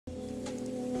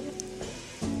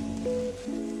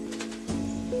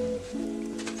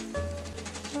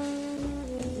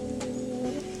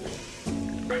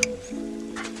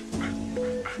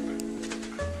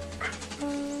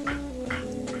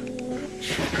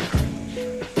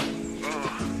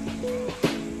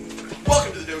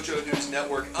News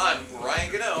Network. I'm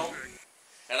Brian Gano.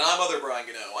 And I'm other Brian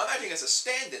Gano. I'm acting as a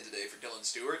stand-in today for Dylan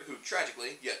Stewart, who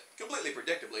tragically, yet completely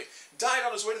predictably, died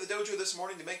on his way to the dojo this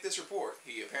morning to make this report.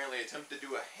 He apparently attempted to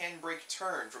do a handbrake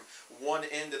turn from one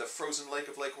end of the frozen lake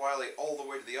of Lake Wiley all the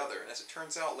way to the other. And as it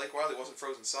turns out, Lake Wiley wasn't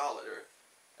frozen solid, or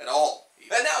at all.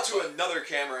 And now to another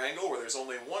camera angle where there's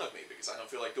only one of me, because I don't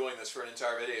feel like doing this for an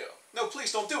entire video. No,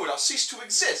 please don't do it. I'll cease to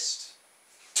exist.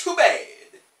 Too bad.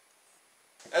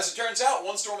 As it turns out,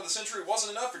 one storm of the century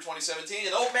wasn't enough for 2017,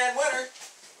 and Old Man Winter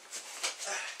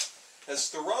has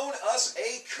thrown us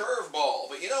a curveball.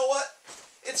 But you know what?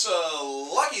 It's a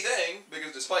lucky thing,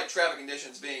 because despite traffic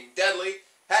conditions being deadly,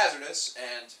 hazardous,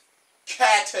 and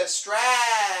catastrophic,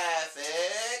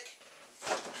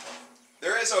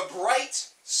 there is a bright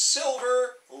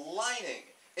silver lining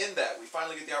in that. We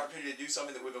finally get the opportunity to do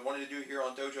something that we've been wanting to do here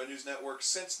on Dojo News Network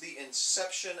since the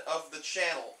inception of the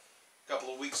channel a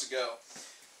couple of weeks ago.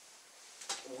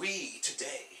 We,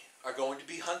 today, are going to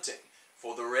be hunting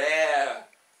for the rare,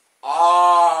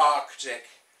 Arctic,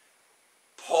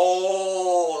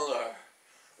 polar,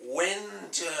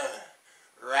 winter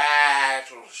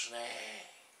rattlesnake.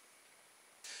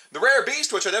 The rare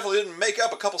beast, which I definitely didn't make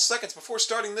up a couple seconds before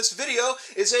starting this video,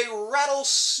 is a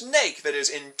rattlesnake that is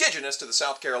indigenous to the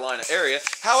South Carolina area.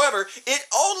 However, it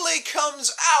only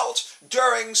comes out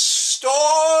during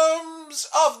storms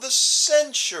of the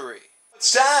century.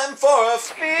 It's time for a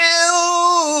field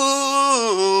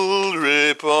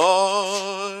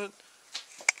report.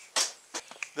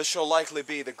 This shall likely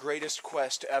be the greatest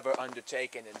quest ever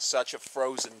undertaken in such a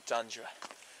frozen tundra.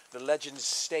 The legends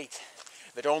state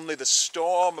that only the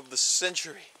storm of the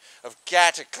century of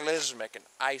cataclysmic and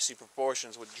icy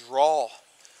proportions would draw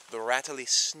the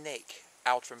rattlesnake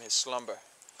out from his slumber.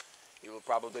 He will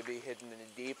probably be hidden in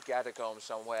a deep catacomb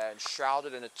somewhere and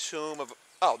shrouded in a tomb of...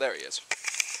 Oh, there he is.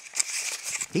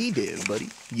 Hey there, buddy.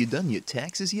 You done your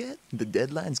taxes yet? The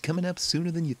deadline's coming up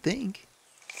sooner than you think.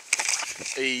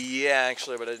 Yeah,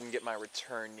 actually, but I didn't get my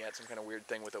return yet. Some kind of weird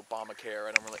thing with Obamacare.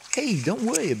 I don't really... Hey, don't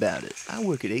worry about it. I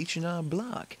work at H&R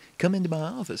Block. Come into my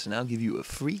office and I'll give you a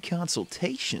free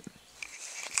consultation.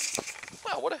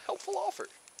 Wow, what a helpful offer.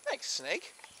 Thanks,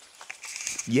 Snake.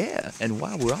 Yeah, and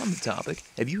while we're on the topic,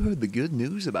 have you heard the good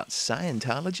news about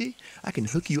Scientology? I can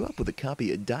hook you up with a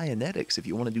copy of Dianetics if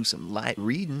you want to do some light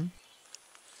reading.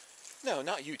 No,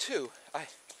 not you too. I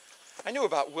knew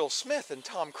about Will Smith and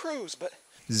Tom Cruise, but...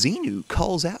 Xenu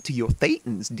calls out to your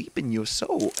thetans deep in your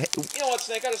soul. Hey, you know what,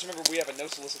 Snake? I just remember we have a no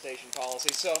solicitation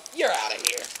policy, so you're out of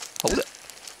here. Hold it.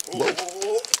 Whoa.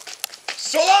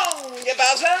 So long, you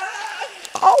bowser!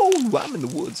 Oh, I'm in the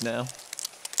woods now.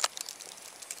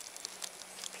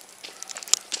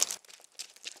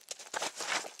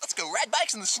 Let's go ride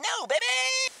bikes in the snow, baby!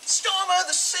 Storm of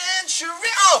the century!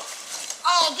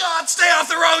 Oh, God, stay off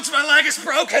the roads, my leg is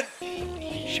broken!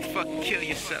 You should fucking kill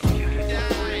yourself.